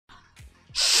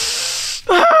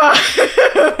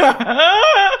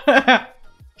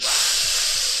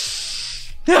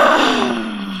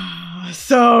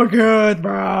So good,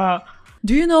 bruh.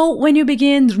 Do you know when you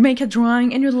begin to make a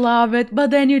drawing and you love it,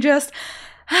 but then you just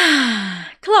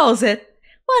close it?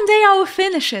 One day I will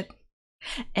finish it.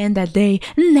 And that day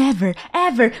never,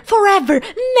 ever, forever,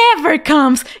 never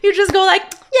comes. You just go like,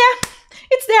 yeah,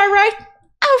 it's there, right?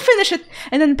 I'll finish it.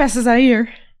 And then passes a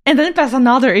year. And then passes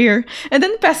another year. And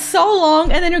then passes so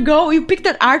long. And then you pick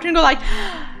that art and go like,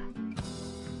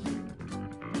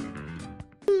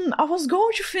 I was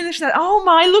going to finish that. Oh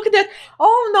my, look at that.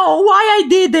 Oh no, why I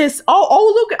did this?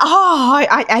 Oh look. Oh,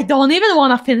 I don't even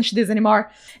want to finish this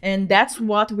anymore. And that's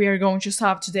what we are going to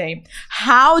solve today.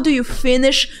 How do you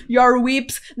finish your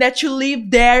whips that you leave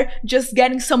there just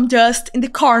getting some dust in the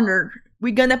corner?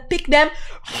 We're gonna pick them,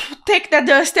 take that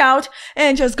dust out,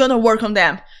 and just gonna work on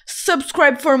them.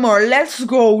 Subscribe for more. Let's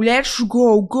go,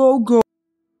 go.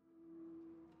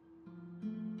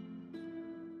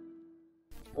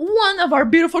 One of our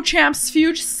beautiful champs,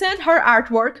 Fuge, sent her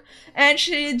artwork, and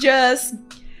she just,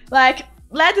 like,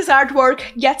 let this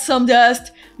artwork get some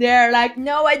dust. They're like,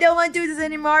 no, I don't want to do this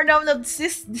anymore. No, this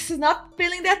is not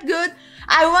feeling that good.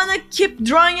 I want to keep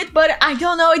drawing it, but I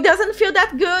don't know. It doesn't feel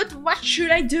that good. What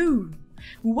should I do?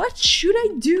 What should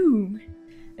I do?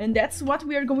 And that's what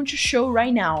we are going to show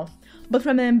right now. But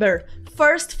remember,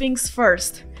 first things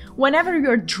first. Whenever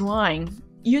you're drawing,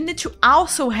 you need to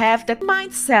also have that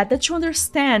mindset that you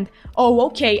understand, oh,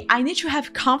 okay, I need to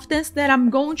have confidence that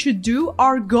I'm going to do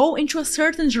or go into a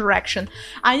certain direction.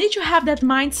 I need to have that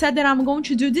mindset that I'm going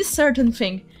to do this certain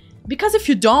thing. Because if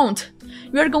you don't,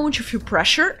 you are going to feel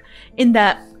pressure in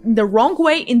the wrong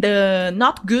way, in the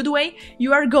not good way.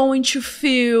 You are going to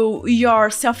feel your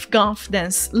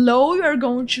self-confidence low. You are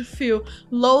going to feel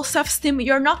low self-esteem.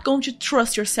 You're not going to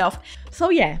trust yourself. So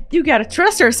yeah, you gotta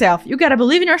trust yourself. You gotta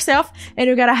believe in yourself, and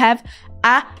you gotta have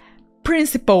a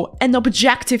principle, an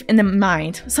objective in the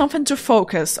mind, something to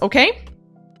focus, okay?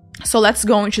 So let's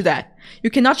go into that. You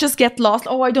cannot just get lost.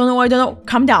 Oh, I don't know.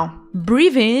 Calm down.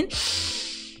 Breathe in,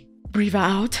 breathe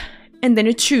out, and then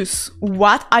you choose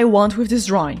what I want with this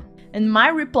drawing. And my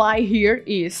reply here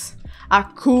is a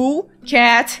cool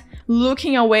cat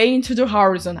looking away into the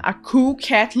horizon. A cool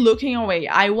cat looking away.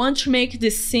 I want to make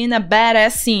this scene a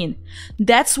badass scene.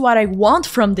 That's what I want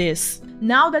from this.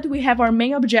 Now that we have our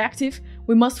main objective,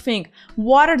 we must think,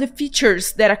 what are the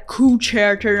features that a cool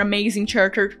character, amazing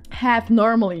character have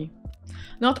normally?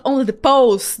 Not only the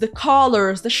pose, the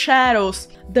colors, the shadows,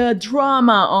 the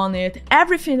drama on it,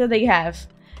 everything that they have.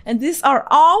 And these are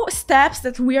all steps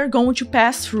that we are going to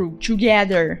pass through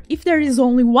together. If there is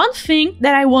only one thing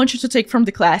that I want you to take from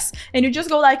the class, and you just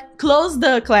go like, close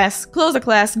the class,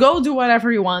 go do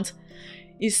whatever you want,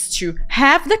 is to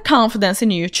have the confidence in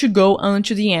you to go on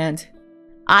to the end.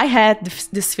 I had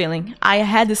this feeling. I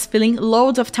had this feeling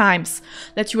loads of times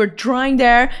that you were drawing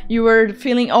there, you were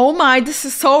feeling, oh my, this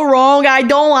is so wrong, I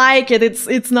don't like it,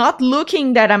 it's not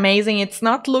looking that amazing, it's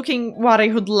not looking what I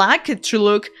would like it to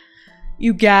look.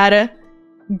 You gotta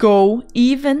go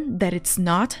even that it's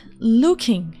not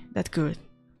looking that good,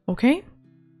 okay?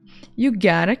 You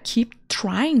gotta keep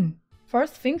trying.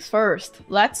 First things first,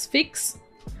 let's fix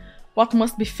what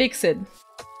must be fixed.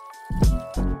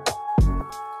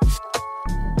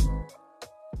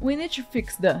 We need to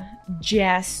fix the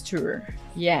gesture.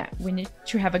 Yeah, we need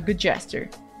to have a good gesture.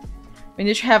 We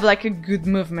need to have like a good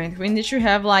movement. We need to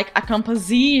have like a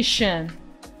composition.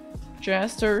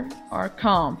 Gesture or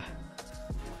comp.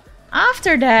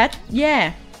 After that,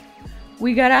 yeah,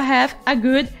 we gotta have a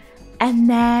good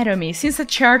anatomy. Since a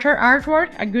charter artwork,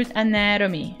 a good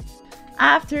anatomy.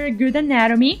 After a good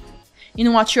anatomy, you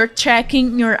know what, you're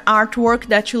checking your artwork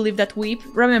that you leave that whip.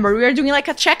 Remember, we are doing like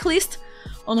a checklist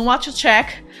on what to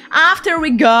check. After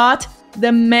we got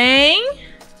the main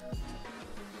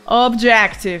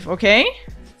objective, okay?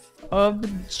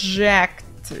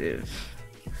 Objective.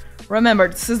 Remember,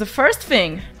 this is the first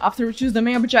thing. After we choose the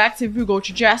main objective, we go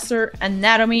to gesture,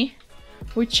 anatomy.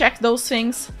 We check those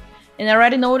things. And I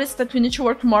already noticed that we need to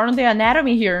work more on the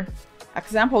anatomy here.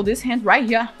 Example, this hand right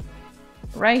here.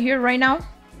 Right here, right now.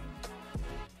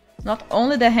 Not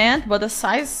only the hand, but the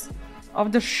size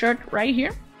of the shirt right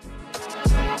here.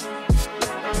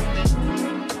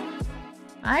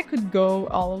 I could go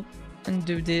all and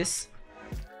do this.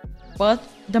 But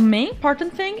the main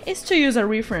important thing is to use a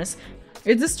reference.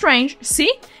 It's strange.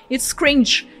 See? It's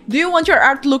cringe. Do you want your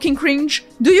art looking cringe?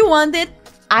 Do you want it?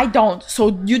 I don't.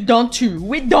 So you don't too.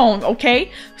 We don't, okay?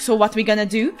 So what we're gonna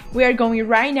do? We are going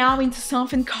right now into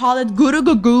something called guru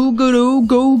go go guru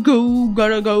go go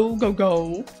guru go go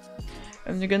go.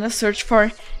 And we're gonna search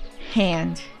for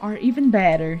hand. Or even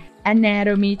better,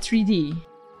 anatomy 3D.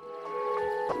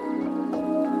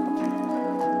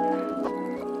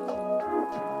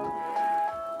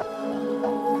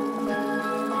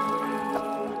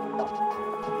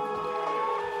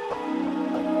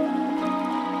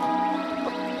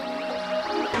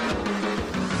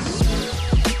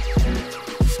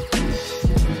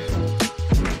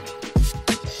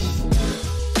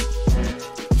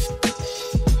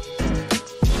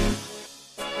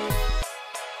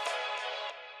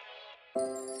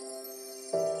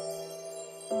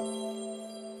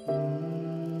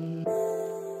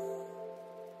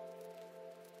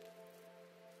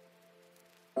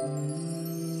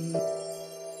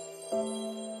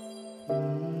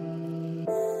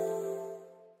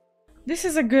 This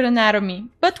is a good anatomy,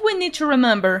 but we need to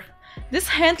remember, this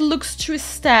hand looks too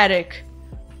static.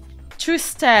 Too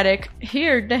static.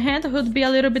 Here, the hand would be a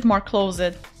little bit more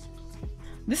closed.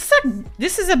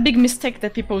 This is a big mistake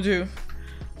that people do.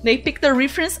 They pick the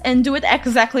reference and do it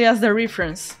exactly as the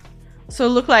reference. So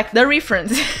look like the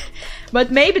reference.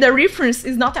 But maybe the reference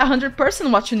is not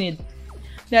 100% what you need.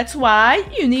 That's why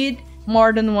you need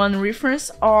more than one reference,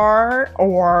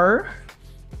 or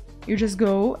you just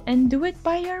go and do it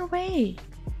by your way.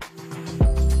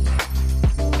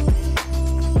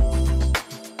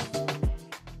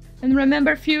 And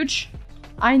remember, Fuge,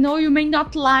 I know you may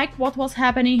not like what was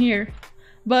happening here,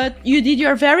 but you did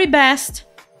your very best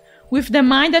with the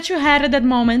mind that you had at that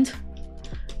moment,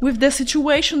 with the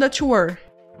situation that you were.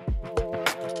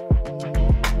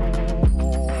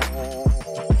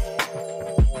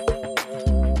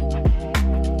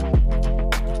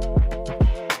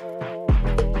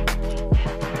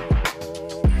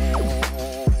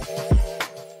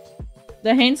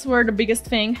 The hands were the biggest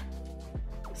thing.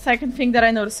 Second thing that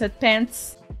I noticed,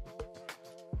 pants.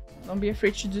 Don't be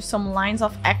afraid to do some lines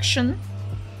of action,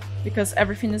 because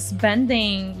everything is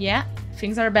bending. Yeah,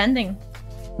 things are bending.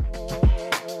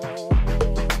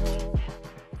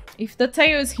 If the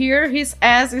tail is here, his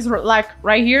ass is like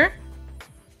right here.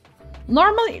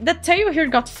 Normally, the tail here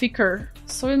got thicker,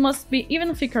 so it must be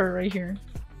even thicker right here.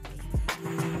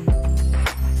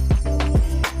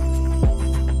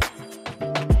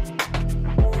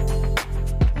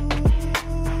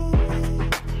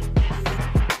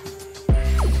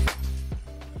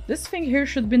 This thing here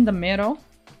should be in the middle.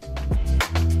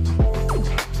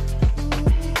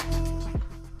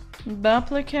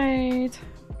 Duplicate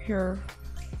here.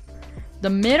 The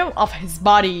middle of his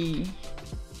body.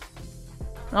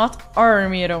 Not our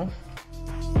middle.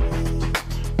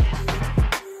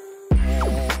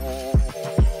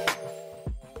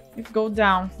 If you go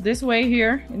down this way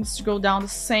here, it needs to go down the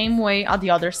same way on the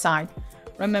other side.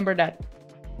 Remember that.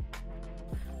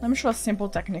 Let me show a simple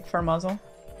technique for muzzle.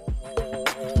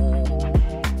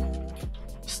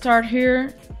 Start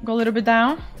here, go a little bit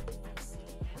down,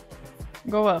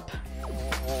 go up,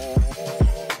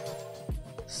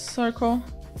 circle,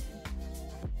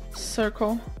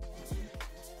 circle,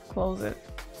 close it.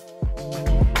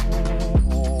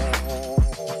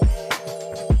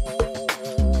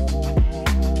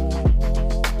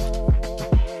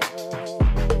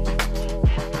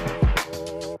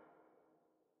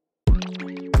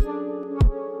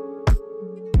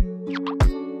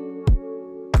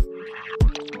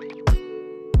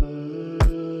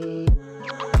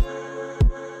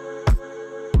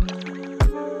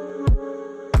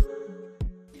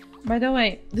 By the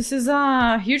way, this is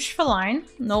a huge feline,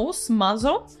 nose,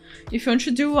 muzzle. If you want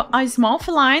to do a small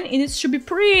feline, it needs to be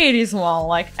pretty small,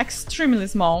 like extremely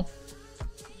small.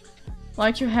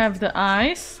 Like you have the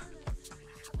eyes.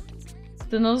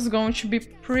 The nose is going to be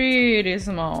pretty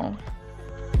small.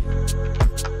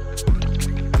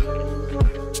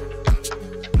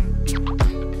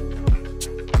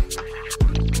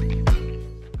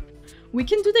 We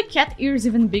can do the cat ears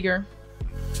even bigger.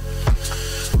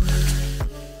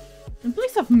 In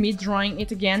place of me drawing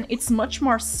it again, it's much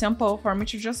more simple for me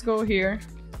to just go here,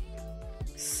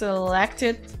 select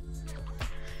it,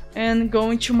 and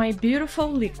go into my beautiful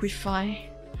liquify.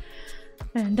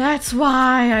 And that's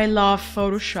why I love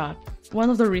Photoshop.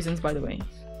 One of the reasons, by the way.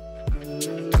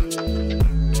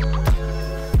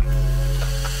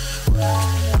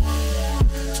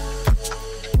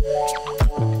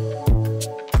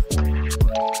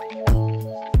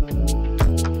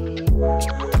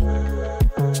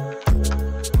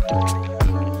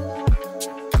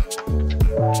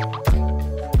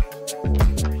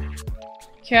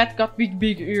 Cat got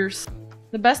big ears.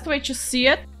 The best way to see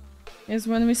it is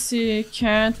when we see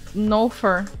cat no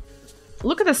fur.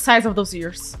 Look at the size of those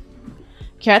ears.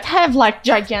 Cat have like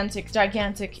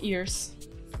gigantic ears.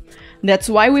 That's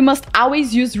why we must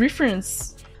always use reference.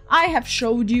 I have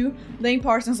showed you the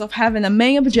importance of having a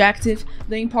main objective,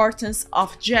 the importance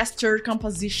of gesture,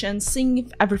 composition, seeing if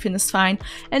everything is fine.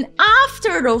 And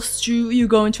after those two, you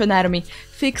go into anatomy.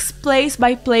 Fix place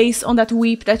by place on that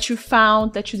whip that you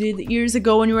found, that you did years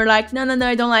ago, and you were like, no,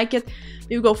 I don't like it.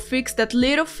 You go fix that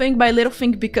little thing by little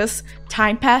thing because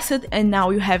time passed and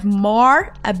now you have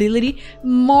more ability,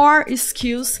 more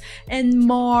skills, and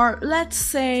more, let's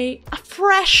say, a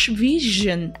fresh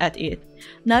vision at it.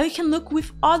 Now you can look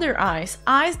with other eyes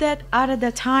that at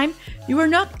that time you were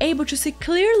not able to see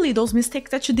clearly those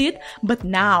mistakes that you did, but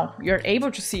now you're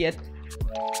able to see it.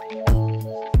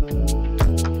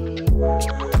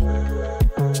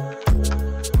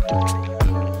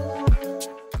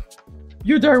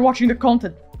 You there watching the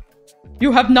content,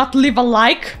 you have not leave a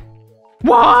like?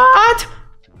 What?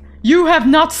 You have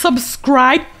not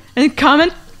subscribed and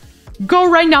comment? Go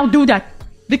right now, do that.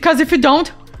 Because if you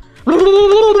don't... We're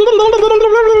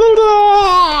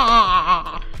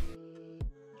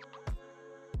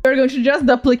going to just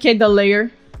duplicate the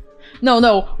layer.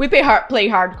 No, we play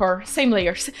hardcore. Same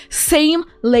layer. Same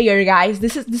layer, guys.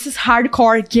 This is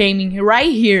hardcore gaming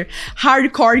right here.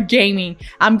 Hardcore gaming.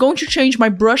 I'm going to change my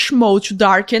brush mode to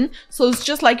darken. So it's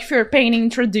just like if you're painting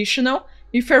traditional.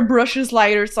 If your brush is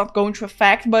lighter, it's not going to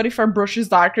affect. But if your brush is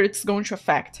darker, it's going to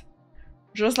affect.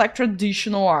 Just like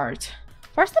traditional art.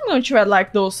 First, I'm going to add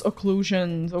like those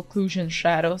occlusion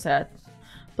shadows at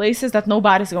places that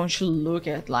nobody's going to look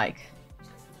at. Like,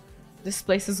 this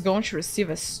place is going to receive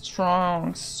a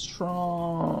strong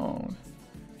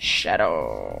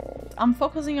shadow. I'm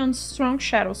focusing on strong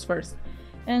shadows first.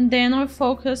 And then I'll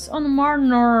focus on more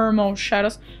normal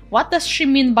shadows. What does she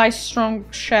mean by strong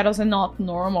shadows and not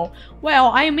normal?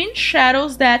 Well, I mean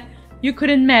shadows that you could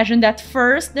imagine that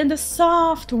first, then the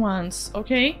soft ones,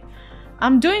 okay?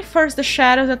 I'm doing first the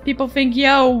shadows that people think,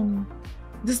 yo,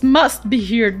 this must be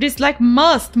here. This like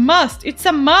must, it's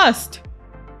a must.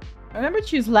 Remember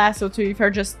to use lasso too if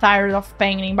you're just tired of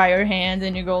painting by your hand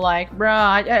and you go like,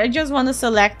 bruh, I just want to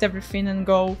select everything and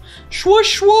go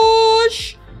swoosh,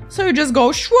 swoosh. So you just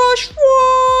go swoosh,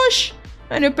 swoosh.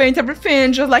 And you paint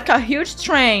everything just like a huge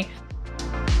train.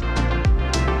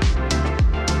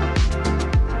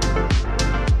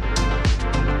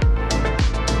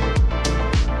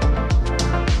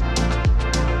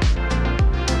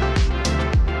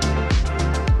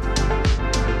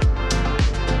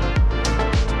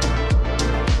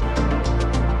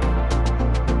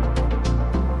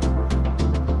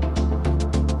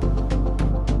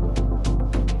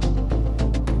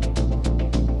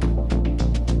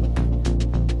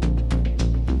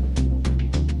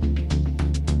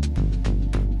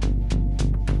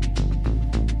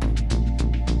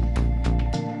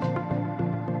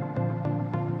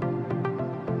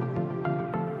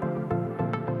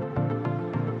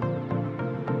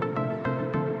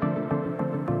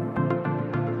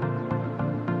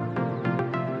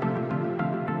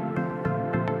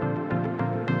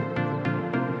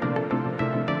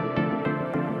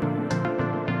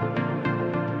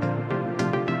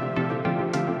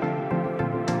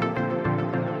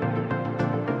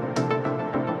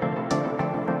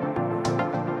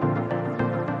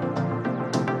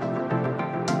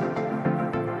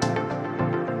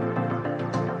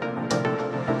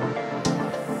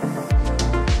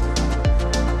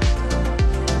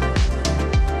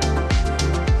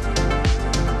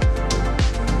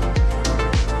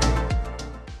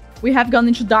 We have gone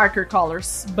into darker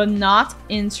colors, but not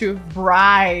into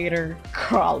brighter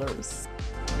colors.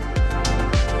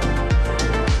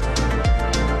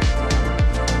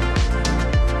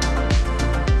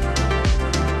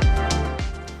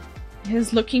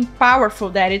 He's looking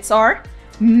powerful. That it's our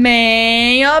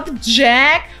main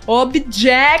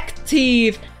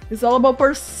objective. It's all about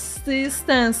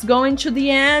persistence. Going to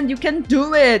the end. You can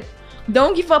do it.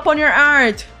 Don't give up on your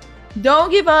art.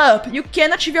 Don't give up. You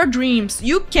can achieve your dreams.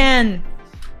 You can.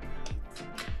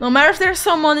 No matter if there's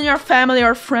someone in your family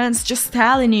or friends just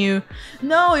telling you,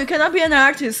 no, you cannot be an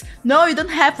artist. No, you don't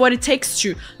have what it takes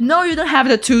to. No, you don't have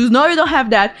the tools. No, you don't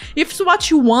have that. If it's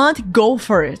what you want, go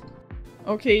for it.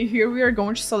 Okay, here we are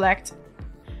going to select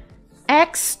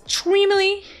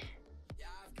extremely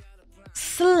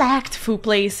selectful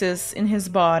places in his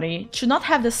body to not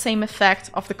have the same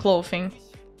effect of the clothing.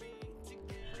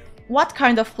 What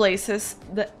kind of places?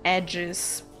 The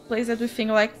edges. Places that we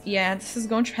think like, yeah, this is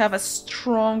going to have a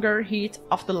stronger heat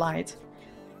of the light.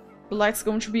 The light's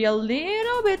going to be a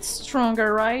little bit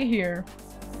stronger right here.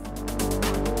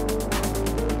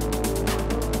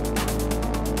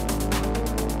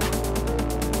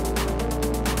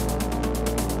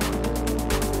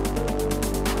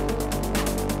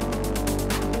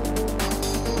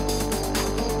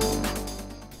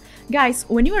 Guys,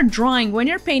 when you are drawing, when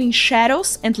you're painting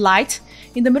shadows and light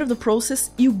in the middle of the process,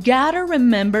 you gotta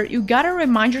remember, you gotta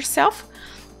remind yourself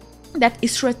that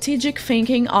strategic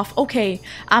thinking of, okay,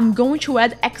 I'm going to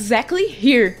add exactly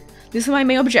here. This is my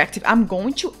main objective. I'm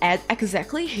going to add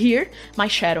exactly here my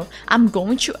shadow. I'm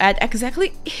going to add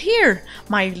exactly here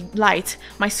my light,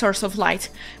 my source of light.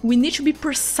 We need to be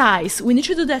precise. We need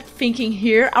to do that thinking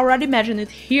here, already imagine it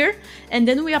here, and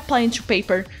then we apply it to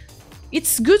paper.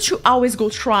 It's good to always go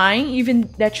trying, even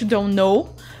that you don't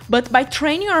know, but by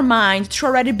training your mind to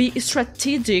already be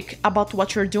strategic about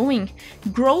what you're doing,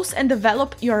 grows and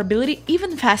develop your ability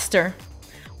even faster.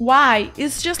 Why?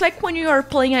 It's just like when you are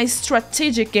playing a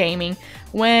strategic gaming,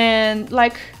 when,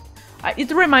 like,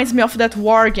 it reminds me of that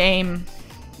war game,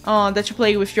 that you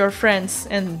play with your friends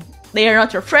and they are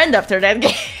not your friend after that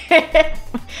game.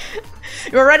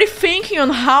 You're already thinking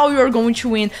on how you're going to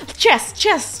win. Chess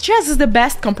is the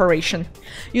best comparison.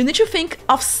 You need to think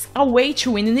of a way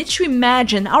to win. You need to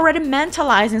imagine, already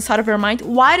mentalize inside of your mind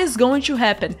what is going to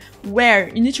happen, where.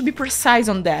 You need to be precise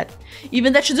on that.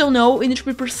 Even that you don't know, you need to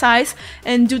be precise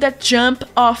and do that jump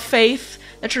of faith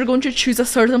that you're going to choose a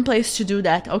certain place to do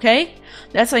that, okay?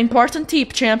 That's an important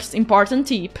tip, champs, important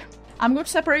tip. I'm going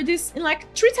to separate this in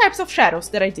like 3 types of shadows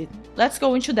that I did. Let's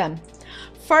go into them.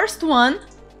 First one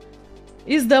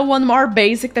is the one more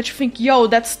basic that you think, yo,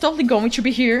 that's totally going to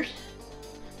be here.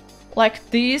 Like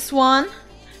this one,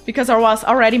 because I was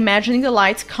already imagining the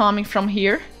light coming from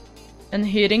here and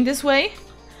hitting this way.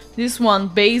 This one,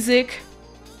 basic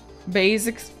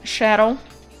shadow.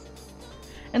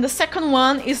 And the second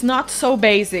one is not so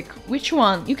basic. Which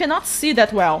one? You cannot see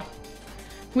that well.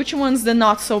 Which one's the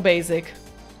not so basic?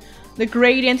 The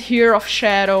gradient here of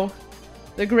shadow.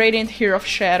 The gradient here of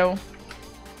shadow.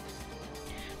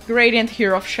 Gradient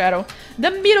here of shadow.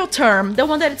 The middle term, the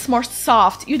one that it's more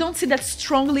soft. You don't see that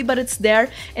strongly, but it's there.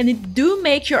 And it do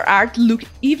make your art look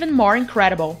even more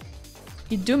incredible.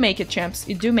 It do make it, champs.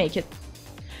 It do make it.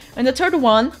 And the third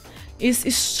one is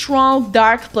strong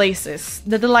dark places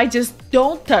that the light just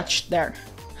don't touch there.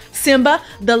 Simba,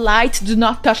 the light do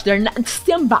not touch there.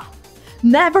 Simba,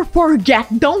 never forget,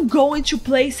 don't go into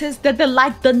places that the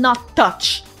light does not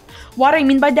touch. What I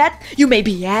mean by that? You may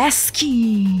be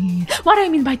asking. What I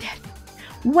mean by that?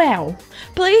 Well,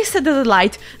 places that the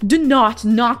light do not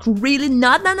really,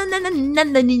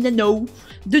 no,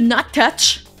 do not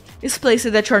touch is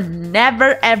places that you're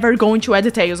never ever going to add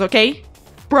details, okay?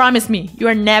 Promise me, you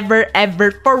are never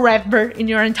ever forever in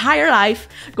your entire life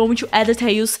going to add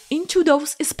details into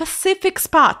those specific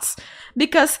spots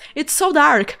because it's so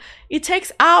dark. It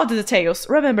takes out the details.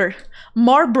 Remember,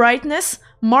 more brightness,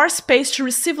 more space to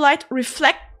receive light,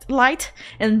 reflect light,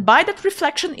 and by that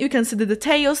reflection you can see the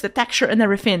details, the texture and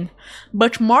everything.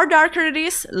 But more darker it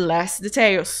is, less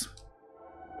details.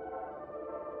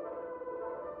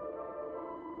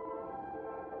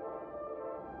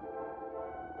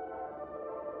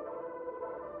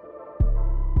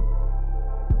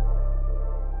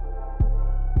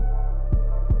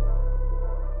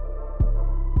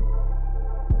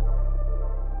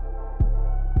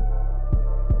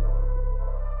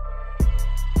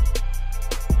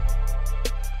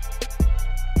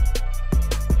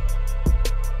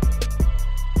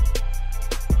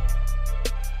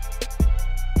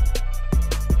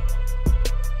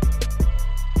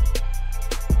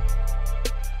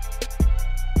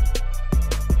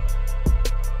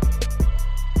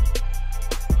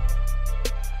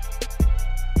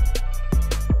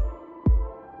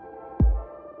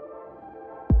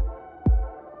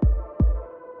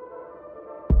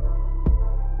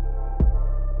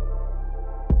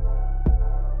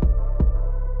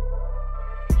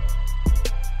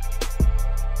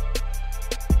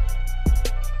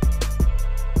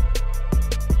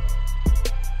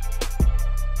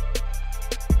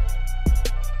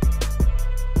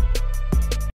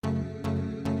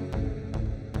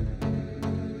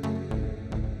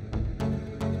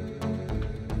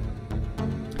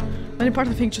 An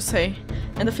important thing to say,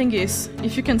 and the thing is,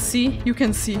 if you can see, you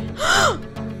can see.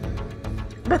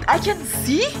 But I can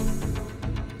see?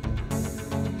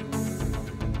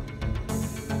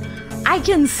 I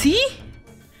can see?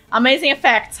 Amazing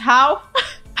effects. How?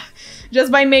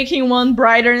 Just by making one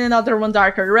brighter and another one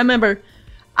darker. Remember,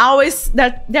 always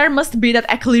that there must be that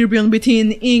equilibrium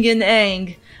between yin and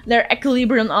yang. Their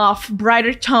equilibrium of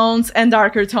brighter tones and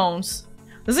darker tones.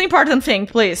 This is an important thing,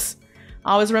 please.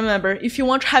 Always remember, if you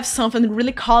want to have something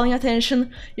really calling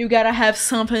attention, you gotta have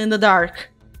something in the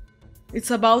dark. It's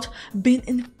about being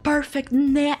in perfect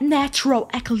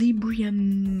natural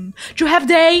equilibrium. To have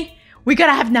day, we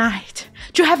gotta have night.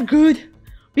 To have good,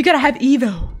 we gotta have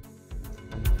evil.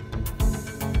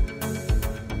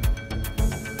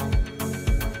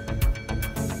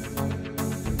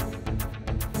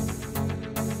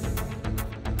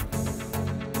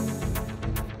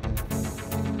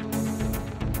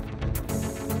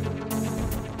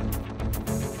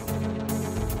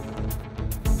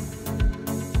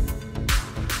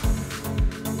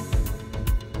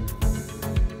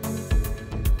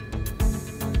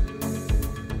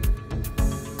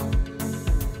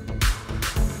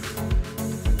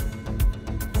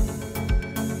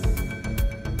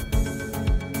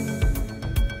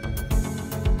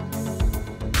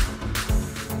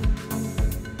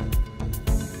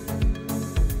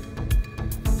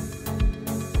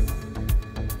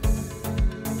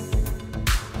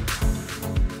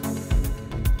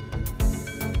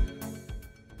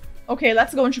 Okay,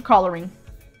 let's go into coloring.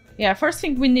 Yeah, first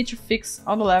thing we need to fix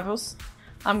all the levels.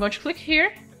 I'm going to click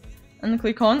here and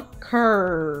click on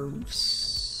curves.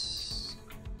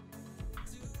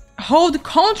 Hold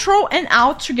Ctrl and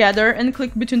Alt together and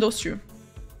click between those two.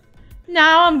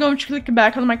 Now I'm going to click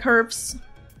back on my curves.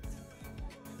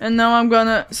 And now I'm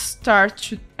gonna start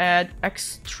to add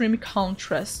extreme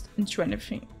contrast into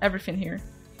everything here.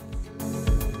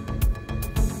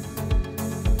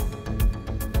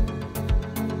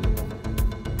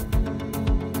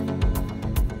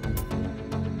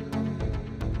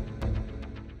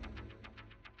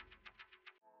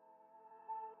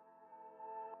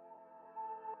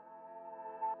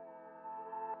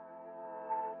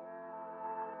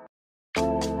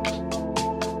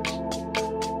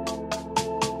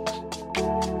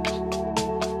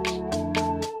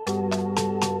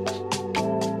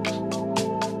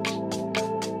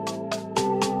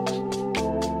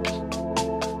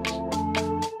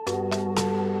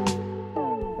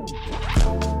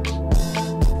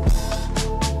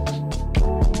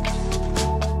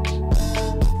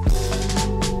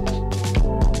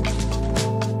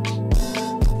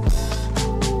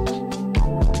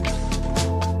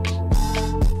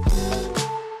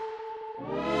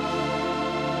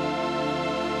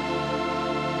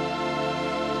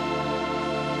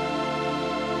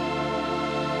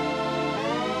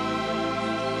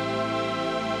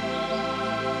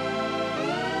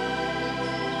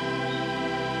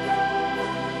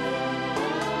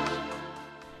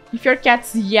 If your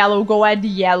cat's yellow, go add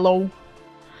yellow.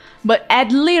 But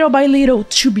add little by little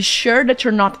to be sure that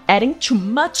you're not adding too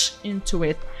much into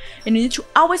it. And you need to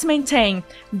always maintain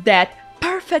that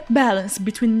perfect balance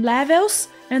between levels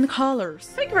and colors.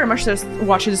 Thank you very much for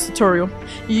watching this tutorial.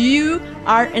 You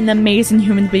are an amazing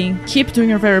human being. Keep doing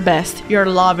your very best. You're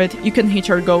loved. You can hit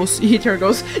your goals. You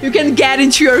can get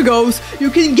into your goals.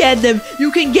 You can get them.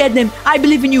 You can get them. I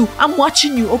believe in you. I'm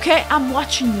watching you, okay? I'm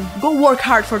watching you. Go work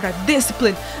hard for that.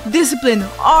 Discipline. Discipline.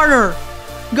 Honor.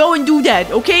 Go and do that,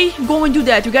 okay? Go and do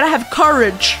that. You gotta have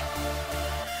courage.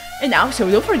 And also,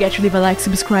 don't forget to leave a like,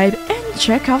 subscribe, and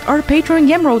check out our Patreon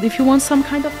game road if you want some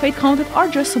kind of paid content or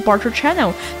just support our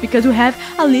channel, because we have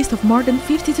a list of more than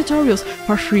 50 tutorials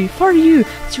for free for you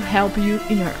to help you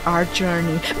in your art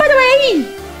journey. By the way,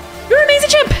 you're an amazing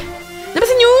champ!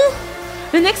 Napansin nyo?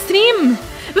 The next stream!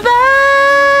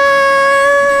 Bye-bye!